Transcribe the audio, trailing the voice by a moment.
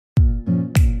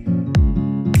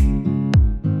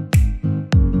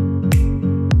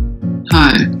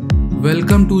Hi,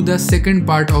 welcome to the second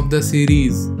part of the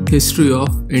series History of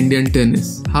Indian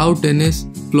Tennis, how tennis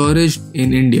flourished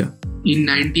in India. In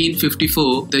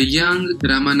 1954, the young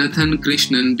Ramanathan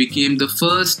Krishnan became the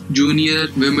first junior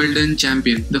Wimbledon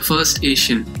champion, the first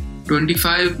Asian.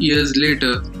 25 years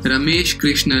later, Ramesh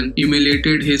Krishnan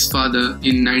emulated his father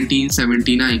in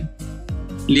 1979.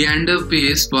 Leander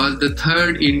Paes was the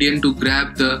third Indian to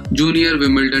grab the junior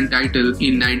Wimbledon title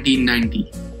in 1990.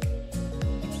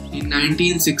 In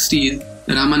 1960s,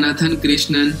 Ramanathan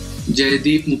Krishnan,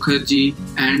 Jaideep Mukherjee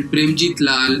and Premjit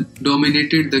Lal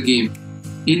dominated the game.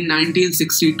 In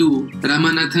 1962,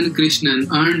 Ramanathan Krishnan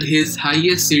earned his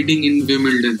highest seeding in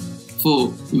Wimbledon, 4,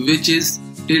 which is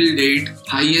till date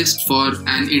highest for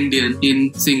an Indian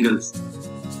in singles.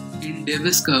 In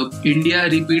Davis Cup, India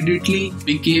repeatedly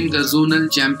became the zonal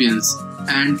champions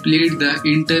and played the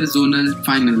inter-zonal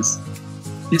finals.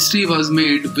 History was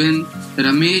made when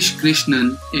Ramesh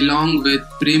Krishnan, along with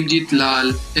Premjit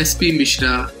Lal, SP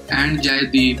Mishra and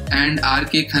Jaideep and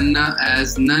RK Khanna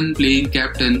as non-playing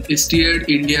captain, steered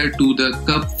India to the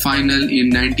cup final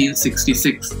in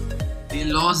 1966. They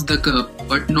lost the cup,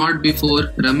 but not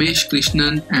before Ramesh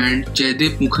Krishnan and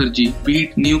Jaideep Mukherjee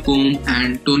beat Newcombe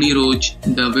and Tony Roach,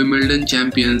 the Wimbledon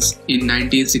champions, in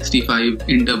 1965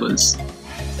 in doubles.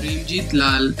 Premjit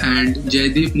Lal and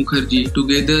Jaideep Mukherjee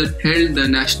together held the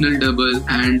national double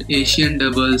and Asian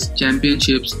doubles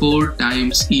championships 4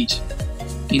 times each.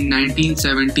 In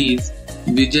 1970s,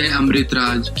 Vijay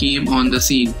Amritraj came on the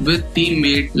scene with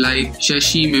teammates like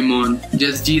Shashi Memon,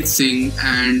 Jasjeet Singh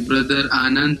and brother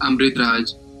Anand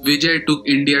Amritraj. Vijay took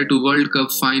India to World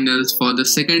Cup finals for the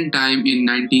second time in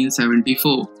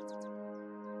 1974.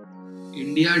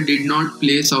 India did not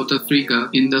play South Africa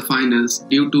in the finals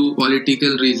due to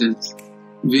political reasons.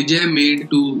 Vijay made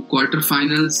 2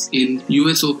 quarterfinals in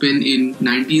US Open in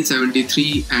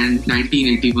 1973 and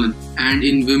 1981 and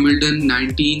in Wimbledon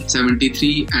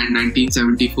 1973 and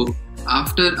 1974.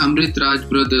 After Amritraj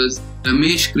brothers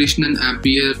Ramesh Krishnan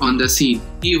appeared on the scene,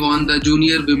 he won the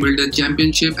Junior Wimbledon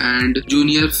Championship and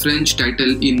Junior French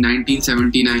title in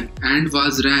 1979 and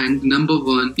was ranked number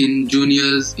 1 in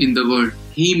juniors in the world.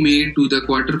 He made to the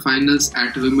quarterfinals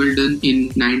at Wimbledon in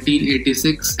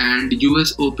 1986 and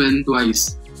US Open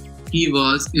twice. He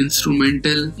was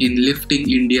instrumental in lifting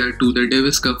India to the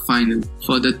Davis Cup final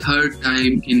for the third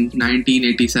time in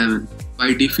 1987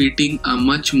 by defeating a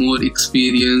much more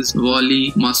experienced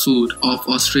Wally Masur of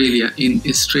Australia in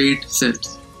straight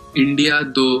sets. India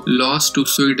though lost to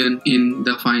Sweden in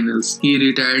the finals. He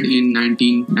retired in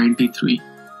 1993.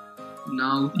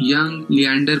 Now, young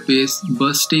Leander Paes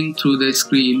bursting through the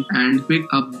screen and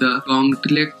picked up the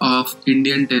gauntlet of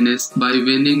Indian tennis by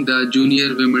winning the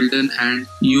Junior Wimbledon and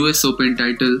US Open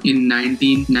title in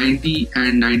 1990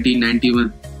 and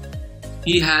 1991.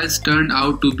 He has turned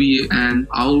out to be an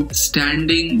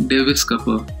outstanding Davis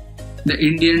Cupper. The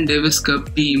Indian Davis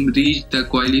Cup team reached the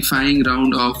qualifying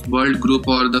round of World Group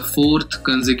for the 4th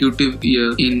consecutive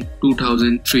year in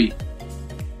 2003.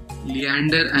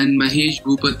 Leander and Mahesh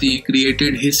Bhupati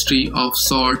created history of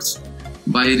sorts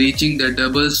by reaching the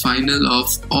doubles final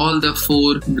of all the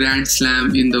 4 Grand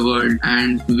Slam in the world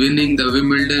and winning the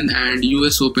Wimbledon and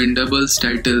US Open doubles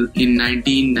title in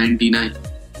 1999.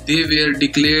 They were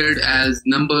declared as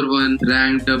number 1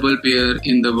 ranked double pair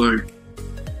in the world.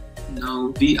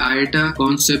 Now, the IATA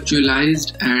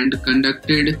conceptualized and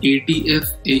conducted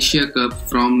ATF Asia Cup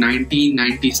from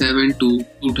 1997 to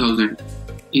 2000.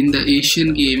 In the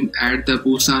Asian game at the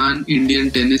Busan,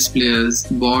 Indian tennis players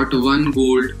bought 1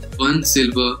 gold, 1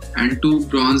 silver and 2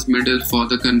 bronze medals for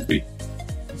the country.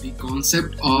 The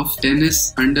concept of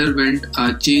tennis underwent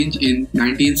a change in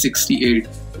 1968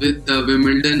 with the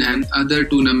Wimbledon and other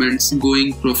tournaments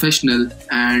going professional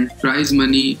and prize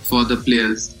money for the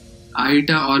players.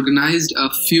 IATA organized a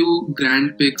few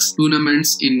Grand Prix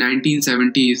tournaments in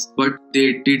 1970s, but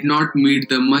they did not meet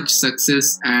the much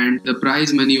success and the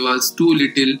prize money was too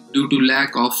little due to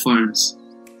lack of funds.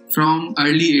 From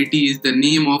early 80s, the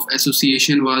name of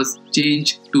association was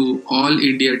changed to All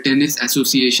India Tennis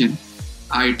Association,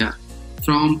 IATA.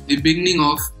 From the beginning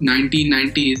of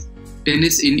 1990s,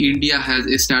 tennis in India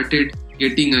has started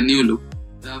getting a new look.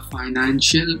 The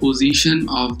financial position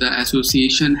of the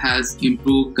association has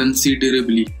improved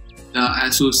considerably. The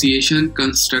association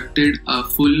constructed a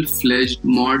full-fledged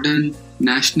modern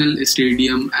national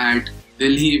stadium at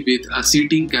Delhi with a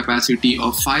seating capacity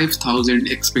of 5,000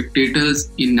 spectators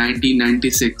in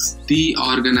 1996. The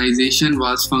organization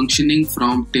was functioning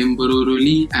from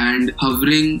temporarily and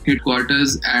hovering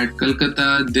headquarters at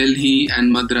Calcutta, Delhi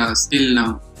and Madras till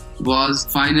now. Was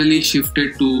finally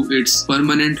shifted to its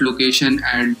permanent location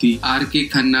at the RK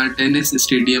Khanna Tennis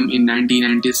Stadium in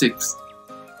 1996.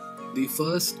 The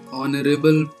first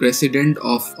Honorable President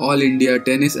of All India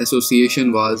Tennis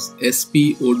Association was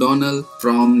S.P. O'Donnell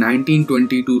from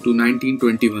 1922 to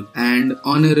 1921, and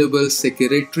Honorable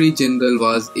Secretary General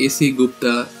was A.C.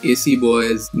 Gupta, A.C.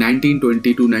 Boys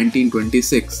 1920 to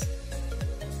 1926.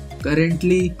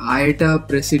 Currently, IATA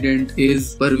President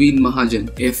is Parveen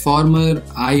Mahajan, a former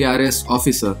IRS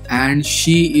officer, and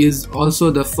she is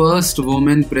also the first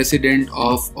woman President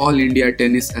of All India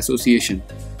Tennis Association.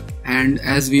 And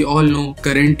as we all know,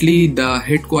 currently the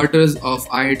headquarters of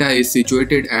IATA is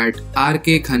situated at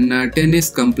R.K. Khanna Tennis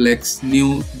Complex,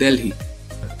 New Delhi.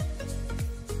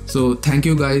 So thank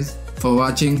you guys for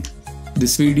watching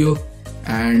this video,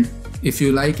 and if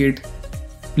you like it,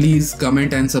 please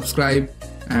comment and subscribe.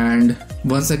 And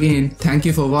once again, thank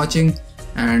you for watching,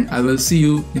 and I will see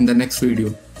you in the next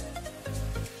video.